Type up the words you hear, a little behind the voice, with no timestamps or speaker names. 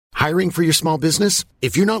Hiring for your small business?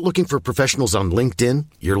 If you're not looking for professionals on LinkedIn,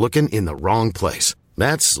 you're looking in the wrong place.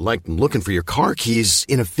 That's like looking for your car keys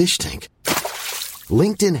in a fish tank.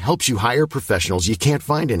 LinkedIn helps you hire professionals you can't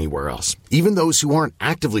find anywhere else, even those who aren't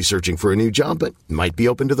actively searching for a new job but might be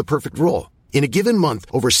open to the perfect role. In a given month,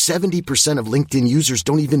 over 70% of LinkedIn users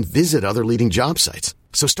don't even visit other leading job sites.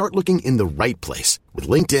 So start looking in the right place. With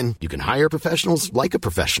LinkedIn, you can hire professionals like a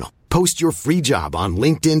professional. Post your free job on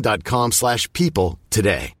linkedin.com/people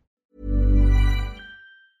today.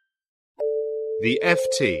 The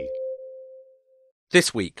FT.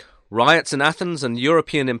 This week, riots in Athens and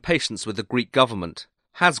European impatience with the Greek government.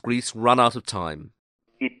 Has Greece run out of time?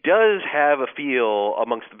 It does have a feel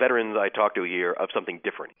amongst the veterans I talk to here of something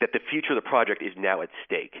different, that the future of the project is now at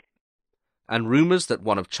stake. And rumours that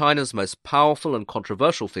one of China's most powerful and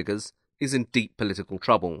controversial figures is in deep political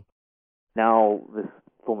trouble. Now, this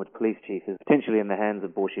former police chief is potentially in the hands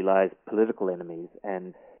of Bo Xilai's political enemies,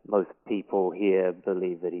 and most people here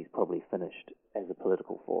believe that he's probably finished as a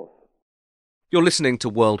political force. You're listening to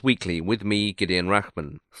World Weekly with me, Gideon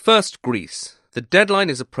Rachman. First, Greece. The deadline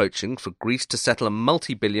is approaching for Greece to settle a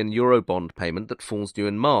multi-billion euro bond payment that falls due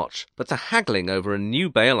in March. But the haggling over a new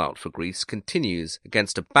bailout for Greece continues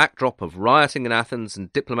against a backdrop of rioting in Athens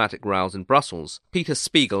and diplomatic rows in Brussels. Peter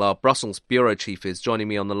Spiegel, our Brussels bureau chief, is joining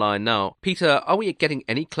me on the line now. Peter, are we getting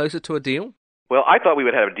any closer to a deal? Well, I thought we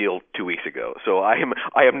would have a deal 2 weeks ago, so I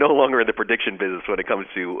am no longer in the prediction business when it comes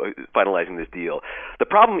to finalizing this deal. The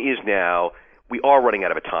problem is now we are running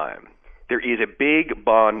out of time. There is a big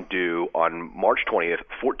bond due on March 20th,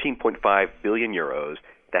 14.5 billion euros,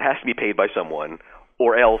 that has to be paid by someone,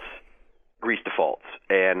 or else Greece defaults.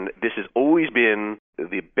 And this has always been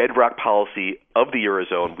the bedrock policy of the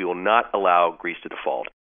Eurozone. We will not allow Greece to default.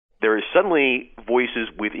 There is suddenly voices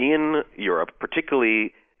within Europe,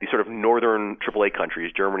 particularly the sort of northern AAA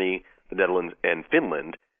countries, Germany, the Netherlands, and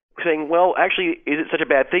Finland, saying, well, actually, is it such a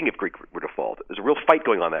bad thing if Greece were to default? There's a real fight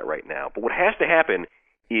going on that right now. But what has to happen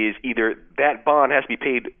is either that bond has to be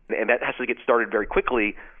paid, and that has to get started very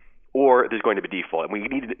quickly, or there's going to be default. And we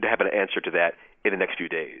need to have an answer to that in the next few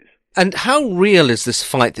days. And how real is this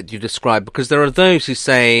fight that you described? Because there are those who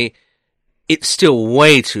say it's still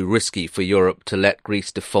way too risky for Europe to let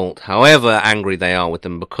Greece default, however angry they are with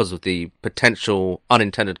them because of the potential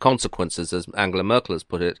unintended consequences, as Angela Merkel has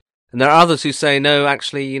put it. And there are others who say, no,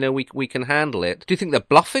 actually, we can handle it. Do you think they're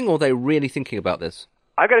bluffing, or are they really thinking about this?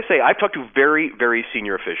 I've got to say, I've talked to very, very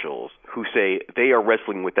senior officials who say they are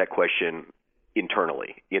wrestling with that question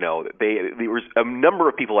internally. There was a number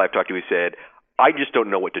of people I've talked to who said, I just don't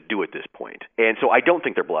know what to do at this point. And so I don't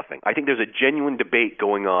think they're bluffing. I think there's a genuine debate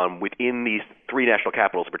going on within these three national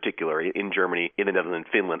capitals in particular, in Germany, in the Netherlands,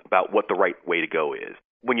 and Finland, about what the right way to go is.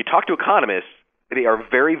 When you talk to economists, they are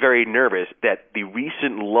very, very nervous that the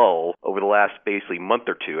recent lull over the last basically month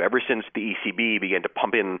or two, ever since the ECB began to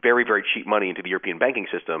pump in very, very cheap money into the European banking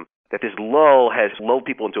system, that this lull has lulled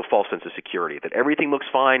people into a false sense of security, that everything looks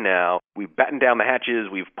fine now, we've battened down the hatches,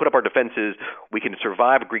 we've put up our defenses, we can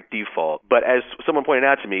survive a Greek default. But as someone pointed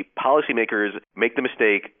out to me, policymakers make the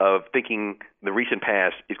mistake of thinking the recent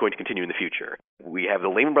past is going to continue in the future. We have the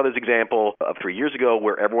Lehman Brothers example of 3 years ago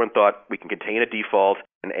where everyone thought we can contain a default,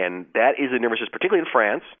 and that is a nervousness, particularly in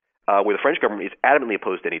France, where the French government is adamantly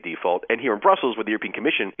opposed to any default, and here in Brussels, where the European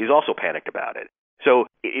Commission is also panicked about it. So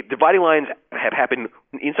dividing lines have happened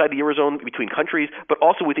inside the Eurozone between countries, but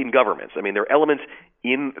also within governments. I mean, there are elements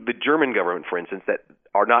in the German government, for instance, that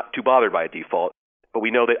are not too bothered by a default. But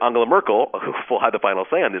we know that Angela Merkel, who will have the final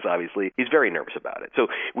say on this, obviously, is very nervous about it. So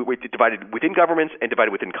we're divided within governments and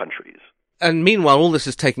divided within countries. And meanwhile, all this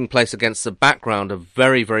is taking place against the background of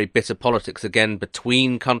very, very bitter politics, again,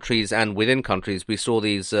 between countries and within countries. We saw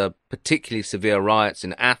these particularly severe riots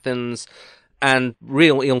in Athens, and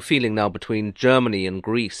real ill feeling now between Germany and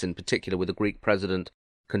Greece, in particular, with the Greek president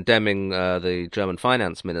condemning the German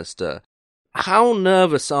finance minister. How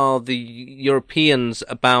nervous are the Europeans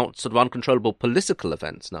about sort of uncontrollable political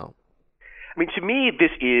events now? I mean, to me,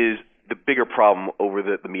 this is the bigger problem over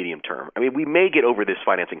the medium term. I mean, we may get over this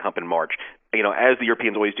financing hump in March. As the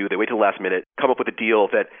Europeans always do, they wait till the last minute, come up with a deal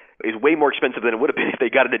that is way more expensive than it would have been if they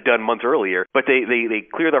got it done months earlier. But they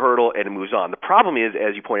clear the hurdle and it moves on. The problem is,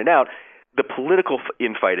 as you pointed out, the political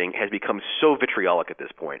infighting has become so vitriolic at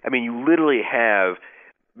this point. I mean, you literally have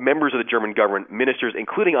members of the German government, ministers,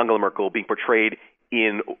 including Angela Merkel, being portrayed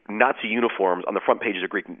in Nazi uniforms on the front pages of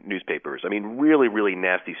Greek newspapers. I mean, really, really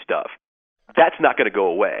nasty stuff. That's not going to go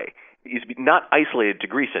away. It's not isolated to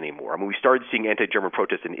Greece anymore. I mean, we started seeing anti-German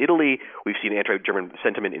protests in Italy. We've seen anti-German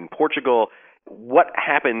sentiment in Portugal. What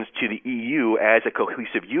happens to the EU as a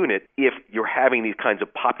cohesive unit if you're having these kinds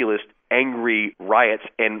of populist angry riots,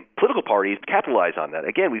 and political parties capitalize on that.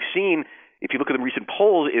 Again, we've seen, if you look at the recent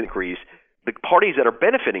polls increase, the parties that are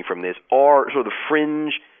benefiting from this are sort of the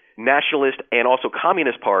fringe nationalist and also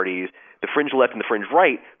communist parties, the fringe left and the fringe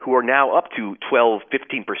right, who are now up to 12,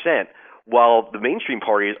 15%, while the mainstream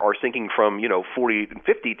parties are sinking from, 40 and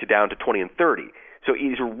 50 to down to 20 and 30. So it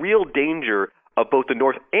is a real danger of both the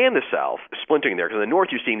North and the South splintering there. Because in the North,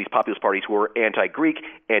 you're seeing these populist parties who are anti-Greek,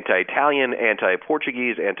 anti-Italian,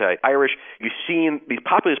 anti-Portuguese, anti-Irish. You're seeing these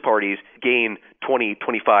populist parties gain 20,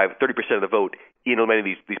 25, 30% of the vote in many of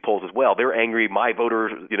these polls as well. They're angry. My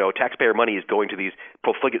voters, taxpayer money is going to these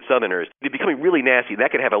profligate Southerners. They're becoming really nasty. That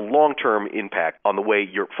could have a long-term impact on the way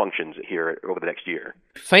Europe functions here over the next year.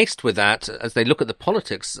 Faced with that, as they look at the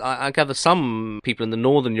politics, I gather some people in the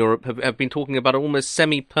Northern Europe have been talking about an almost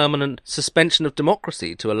semi-permanent suspension of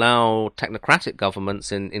democracy to allow technocratic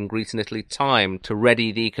governments in Greece and Italy time to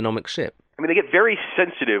ready the economic ship. I mean, they get very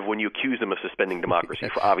sensitive when you accuse them of suspending democracy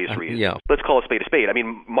for obvious reasons. Yeah. Let's call a spade a spade. I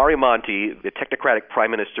mean, Mario Monti, the technocratic prime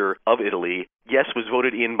minister of Italy, yes, was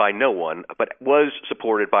voted in by no one, but was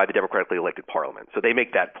supported by the democratically elected parliament. So they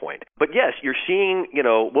make that point. But yes, you're seeing,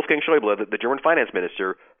 Wolfgang Schäuble, the German finance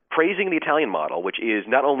minister, praising the Italian model, which is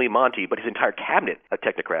not only Monti, but his entire cabinet of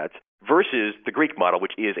technocrats, versus the Greek model,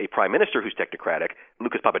 which is a prime minister who's technocratic,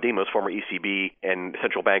 Lucas Papademos, former ECB and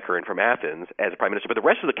central banker and from Athens, as a prime minister. But the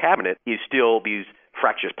rest of the cabinet is still these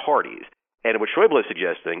fractious parties. And what Schäuble is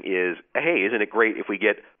suggesting is, hey, isn't it great if we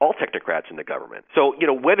get all technocrats in the government? So,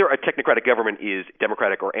 whether a technocratic government is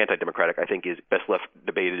democratic or anti-democratic, I think is best left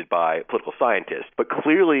debated by political scientists. But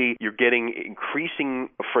clearly, you're getting increasing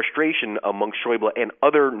frustration among Schäuble and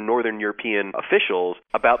other Northern European officials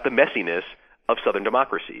about the messiness of Southern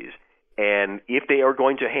democracies. And if they are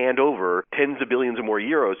going to hand over tens of billions or more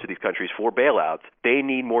euros to these countries for bailouts, they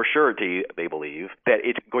need more surety, they believe, that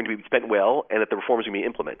it's going to be spent well and that the reforms are going to be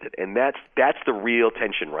implemented. And that's the real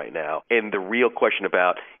tension right now. And the real question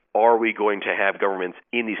about, are we going to have governments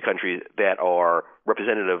in these countries that are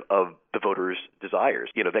representative of the voters' desires?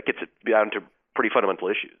 That gets it down to pretty fundamental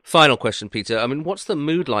issues. Final question, Peter. I mean, what's the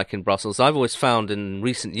mood like in Brussels? I've always found in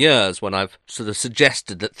recent years, when I've sort of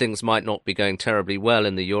suggested that things might not be going terribly well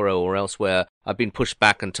in the euro or elsewhere, I've been pushed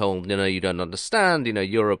back and told, you don't understand,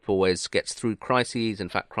 Europe always gets through crises. In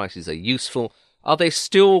fact, crises are useful. Are they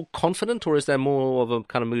still confident, or is there more of a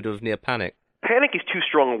kind of mood of near panic? Panic is too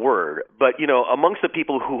strong a word, but, amongst the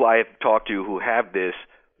people who I have talked to who have this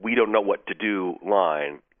 "we don't know what to do"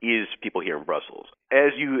 line is people here in Brussels.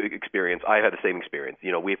 As you experience, I had the same experience.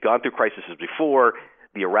 We've gone through crises before,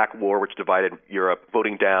 the Iraq War, which divided Europe,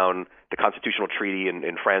 voting down the constitutional treaty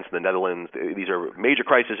in France and the Netherlands. These are major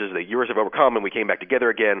crises that Euros have overcome, and we came back together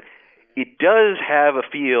again. It does have a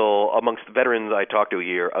feel amongst the veterans I talk to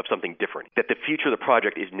here of something different, that the future of the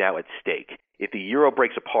project is now at stake. If the euro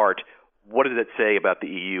breaks apart, what does that say about the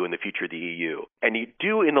EU and the future of the EU? And you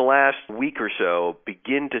do, in the last week or so,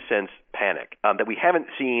 begin to sense panic that we haven't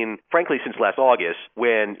seen, frankly, since last August,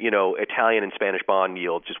 when, Italian and Spanish bond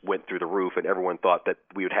yields just went through the roof and everyone thought that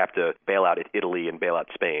we would have to bail out Italy and bail out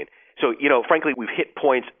Spain. So, frankly, we've hit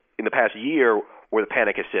points in the past year where the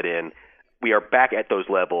panic has set in. We are back at those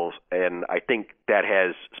levels, and I think that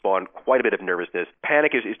has spawned quite a bit of nervousness.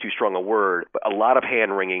 Panic is too strong a word, but a lot of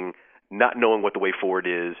hand-wringing, not knowing what the way forward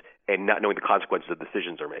is, and not knowing the consequences of the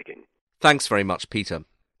decisions they're making. Thanks very much, Peter.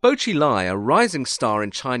 Bo Xilai, a rising star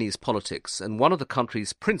in Chinese politics and one of the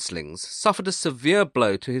country's princelings, suffered a severe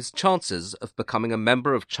blow to his chances of becoming a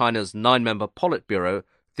member of China's 9-member Politburo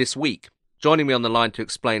this week. Joining me on the line to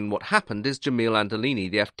explain what happened is Jamil Andolini,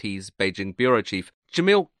 the FT's Beijing bureau chief.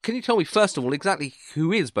 Jamil, can you tell me, first of all, exactly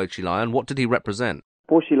who is Bo Xilai and what did he represent?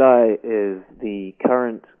 Bo Xilai is the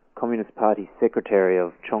current Communist Party secretary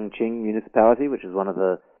of Chongqing municipality, which is one of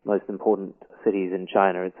the most important cities in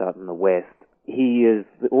China. It's out in the west. He is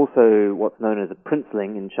also what's known as a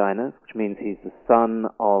princeling in China, which means he's the son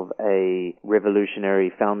of a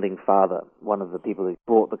revolutionary founding father, one of the people who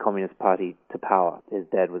brought the Communist Party to power. His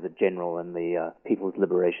dad was a general in the People's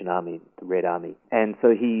Liberation Army, the Red Army. And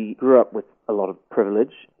so he grew up with a lot of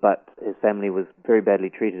privilege, but his family was very badly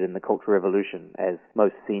treated in the Cultural Revolution, as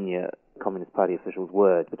most senior Communist Party officials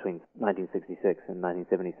were between 1966 and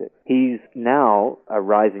 1976. He's now a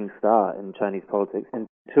rising star in Chinese politics.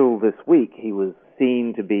 Until this week, he was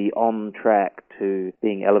seen to be on track to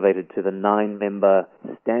being elevated to the 9-member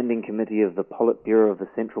standing committee of the Politburo of the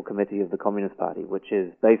Central Committee of the Communist Party, which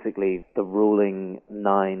is basically the ruling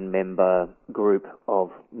 9-member group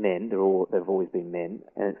of men. They've always been men,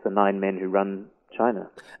 and it's the 9 men who run China.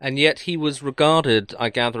 And yet he was regarded, I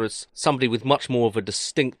gather, as somebody with much more of a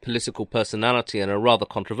distinct political personality and a rather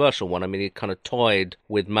controversial one. I mean, he kind of toyed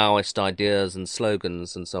with Maoist ideas and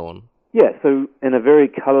slogans and so on. Yeah, so in a very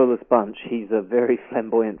colourless bunch, he's a very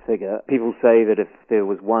flamboyant figure. People say that if there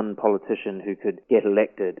was one politician who could get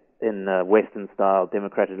elected in a Western-style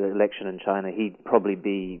democratic election in China, he'd probably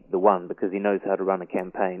be the one because he knows how to run a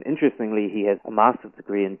campaign. Interestingly, he has a master's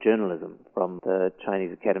degree in journalism from the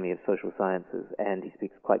Chinese Academy of Social Sciences, and he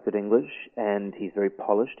speaks quite good English, and he's very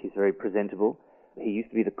polished, he's very presentable. He used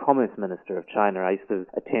to be the Commerce Minister of China. I used to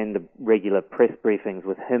attend regular press briefings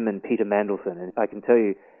with him and Peter Mandelson, and I can tell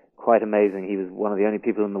you, quite amazing. He was one of the only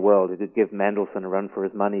people in the world who could give Mandelson a run for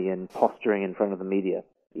his money in posturing in front of the media.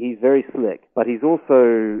 He's very slick, but he's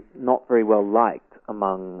also not very well liked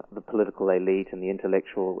among the political elite and the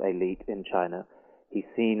intellectual elite in China. He's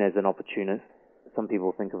seen as an opportunist. Some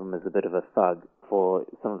people think of him as a bit of a thug for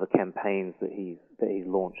some of the campaigns that he's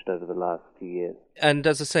launched over the last few years. And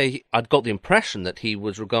as I say, I'd got the impression that he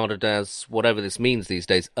was regarded as, whatever this means these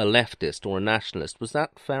days, a leftist or a nationalist. Was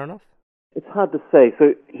that fair enough? It's hard to say.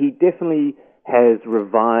 So he definitely has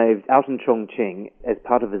revived out in Chongqing as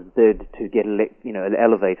part of his bid to get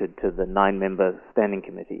elevated to the 9-member standing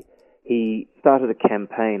committee. He started a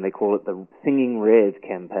campaign, they call it the Singing Red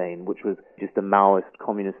campaign, which was just a Maoist,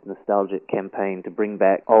 communist, nostalgic campaign to bring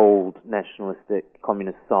back old nationalistic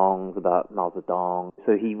communist songs about Mao Zedong.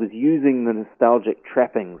 So he was using the nostalgic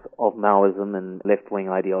trappings of Maoism and left-wing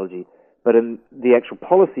ideology. But in the actual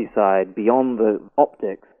policy side, beyond the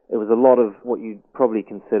optics, it was a lot of what you'd probably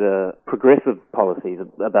consider progressive policies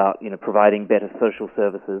about, providing better social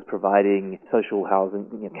services, providing social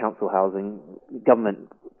housing, council housing,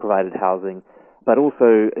 government-provided housing, but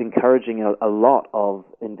also encouraging a lot of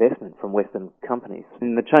investment from Western companies.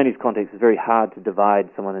 In the Chinese context, it's very hard to divide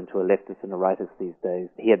someone into a leftist and a rightist these days.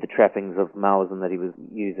 He had the trappings of Maoism that he was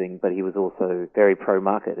using, but he was also very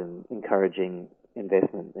pro-market and encouraging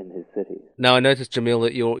investment in his city. Now, I noticed, Jamil,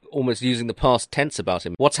 that you're almost using the past tense about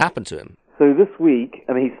him. What's happened to him? So this week,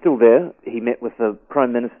 he's still there. He met with the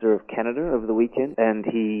Prime Minister of Canada over the weekend, and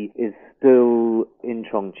he is still in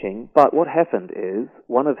Chongqing. But what happened is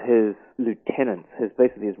one of his lieutenants,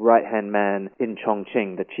 basically his right-hand man in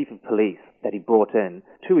Chongqing, the chief of police that he brought in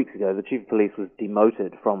 2 weeks ago, the chief of police was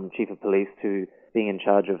demoted from chief of police to being in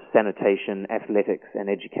charge of sanitation, athletics, and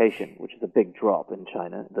education, which is a big drop in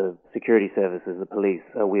China. The security services, the police,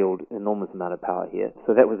 wield enormous amount of power here.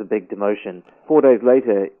 So that was a big demotion. 4 days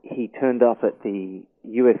later, he turned up at the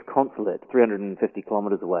U.S. consulate 350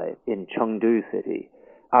 kilometers away in Chengdu City,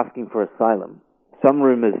 asking for asylum. Some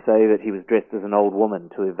rumors say that he was dressed as an old woman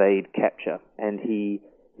to evade capture, and he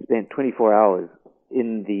spent 24 hours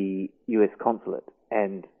in the U.S. consulate.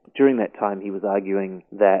 And during that time, he was arguing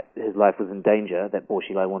that his life was in danger, that Bo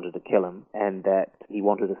Xilai wanted to kill him, and that he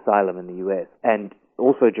wanted asylum in the U.S. And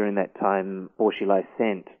also during that time, Bo Xilai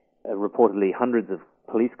sent reportedly hundreds of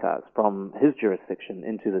police cars from his jurisdiction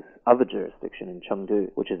into this other jurisdiction in Chengdu,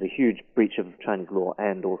 which is a huge breach of Chinese law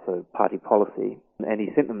and also party policy. And he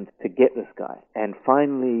sent them to get this guy. And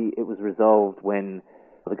finally, it was resolved when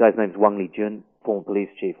the guy's name is Wang Lijun, former police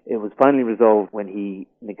chief. It was finally resolved when he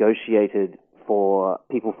negotiated for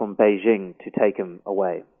people from Beijing to take him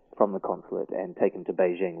away from the consulate and take him to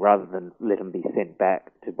Beijing rather than let him be sent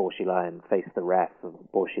back to Bo Xilai and face the wrath of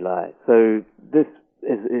Bo Xilai. So this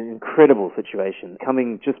is an incredible situation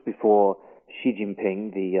coming just before Xi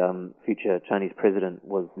Jinping, the future Chinese president,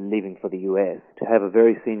 was leaving for the U.S. To have a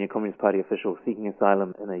very senior Communist Party official seeking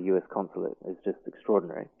asylum in a U.S. consulate is just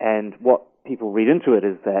extraordinary. And what people read into it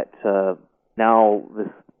is that now this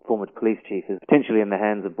former police chief is potentially in the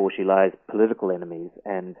hands of Bo Xilai's political enemies,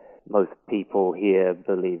 and most people here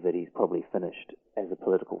believe that he's probably finished as a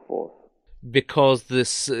political force. Because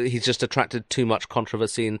he's just attracted too much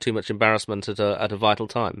controversy and too much embarrassment at a vital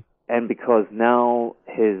time. And because now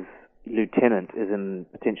his lieutenant is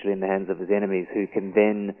potentially in the hands of his enemies, who can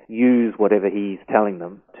then use whatever he's telling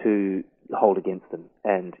them to hold against him.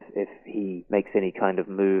 And if he makes any kind of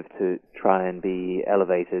move to try and be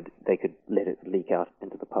elevated, they could let it leak out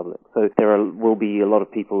into the public. So there will be a lot of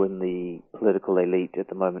people in the political elite at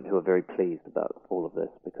the moment who are very pleased about all of this,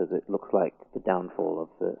 because it looks like the downfall of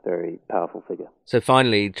the very powerful figure. So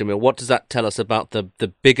finally, Jamil, what does that tell us about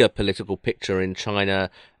the bigger political picture in China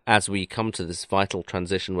as we come to this vital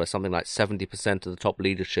transition where something like 70% of the top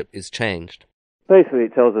leadership is changed? Basically,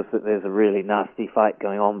 it tells us that there's a really nasty fight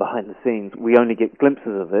going on behind the scenes. We only get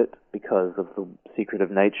glimpses of it because of the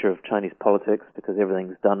secretive nature of Chinese politics, because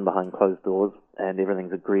everything's done behind closed doors and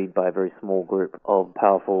everything's agreed by a very small group of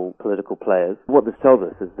powerful political players. What this tells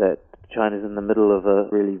us is that China's in the middle of a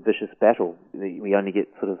really vicious battle that we only get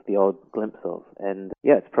sort of the odd glimpse of. And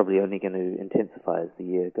yeah, it's probably only going to intensify as the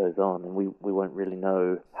year goes on, and we won't really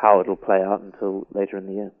know how it'll play out until later in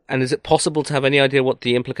the year. And is it possible to have any idea what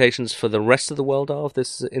the implications for the rest of the world are of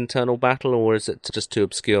this internal battle, or is it just too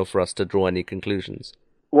obscure for us to draw any conclusions?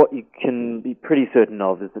 What you can be pretty certain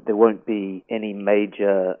of is that there won't be any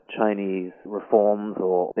major Chinese reforms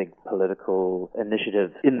or big political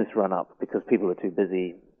initiatives in this run-up because people are too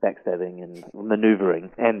busy backstabbing and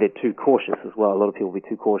maneuvering, and they're too cautious as well. A lot of people will be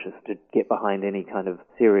too cautious to get behind any kind of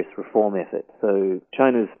serious reform effort. So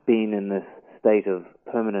China's been in this state of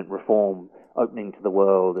permanent reform, opening to the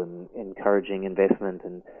world and encouraging investment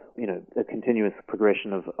and, you know, a continuous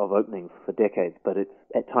progression of openings for decades. But it's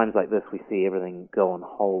at times like this we see everything go on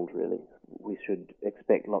hold, really. We should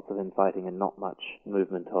expect lots of infighting and not much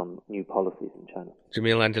movement on new policies in China.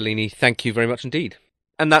 Jamil Andolini, thank you very much indeed.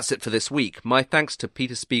 And that's it for this week. My thanks to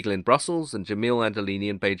Peter Spiegel in Brussels and Jamil Andolini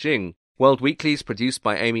in Beijing. World Weekly is produced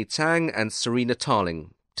by Amy Tang and Serena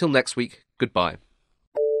Tarling. Till next week, goodbye.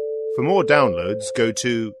 For more downloads, go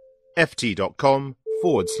to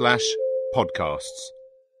ft.com/podcasts.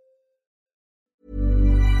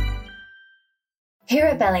 Here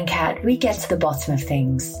at Bellingcat, we get to the bottom of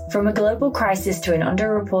things. From a global crisis to an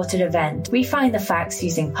underreported event, we find the facts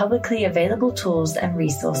using publicly available tools and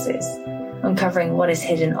resources, uncovering what is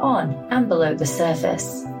hidden on and below the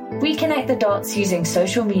surface. We connect the dots using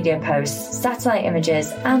social media posts, satellite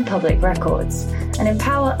images, and public records, and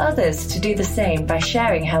empower others to do the same by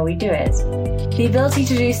sharing how we do it. The ability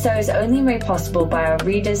to do so is only made possible by our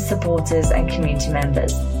readers, supporters, and community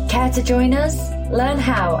members. Care to join us? Learn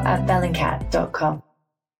how at bellingcat.com.